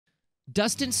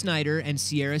Dustin Snyder and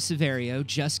Siverio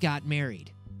just got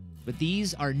married, but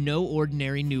these are no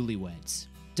ordinary newlyweds.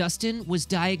 Dustin was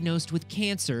diagnosed with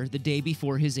cancer the day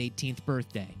before his 18th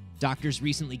birthday. Doctors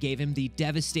recently gave him the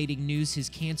devastating news his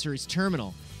cancer is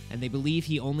terminal, and they believe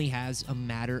he only has a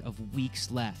matter of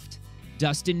weeks left.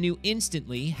 Dustin knew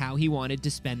instantly how he wanted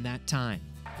to spend that time.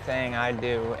 Saying I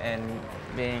do and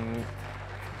being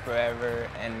forever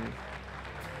and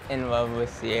in love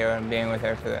with Sierra and being with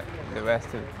her for the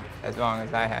rest of as long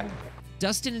as I have.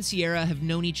 Dustin and Sierra have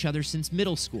known each other since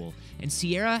middle school, and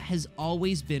Sierra has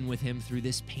always been with him through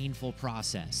this painful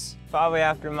process. Probably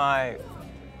after my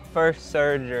first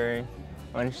surgery,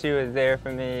 when she was there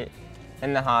for me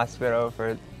in the hospital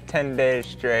for 10 days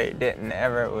straight, didn't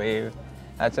ever leave,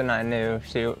 that's when I knew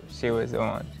she was the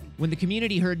one. When the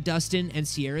community heard Dustin and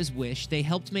Sierra's wish, they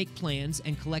helped make plans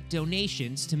and collect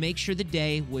donations to make sure the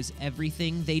day was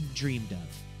everything they'd dreamed of.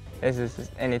 This is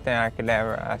anything I could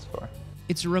ever ask for.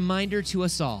 It's a reminder to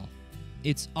us all.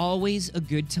 It's always a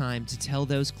good time to tell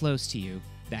those close to you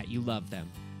that you love them.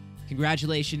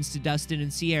 Congratulations to Dustin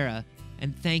and Sierra,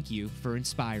 and thank you for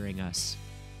inspiring us.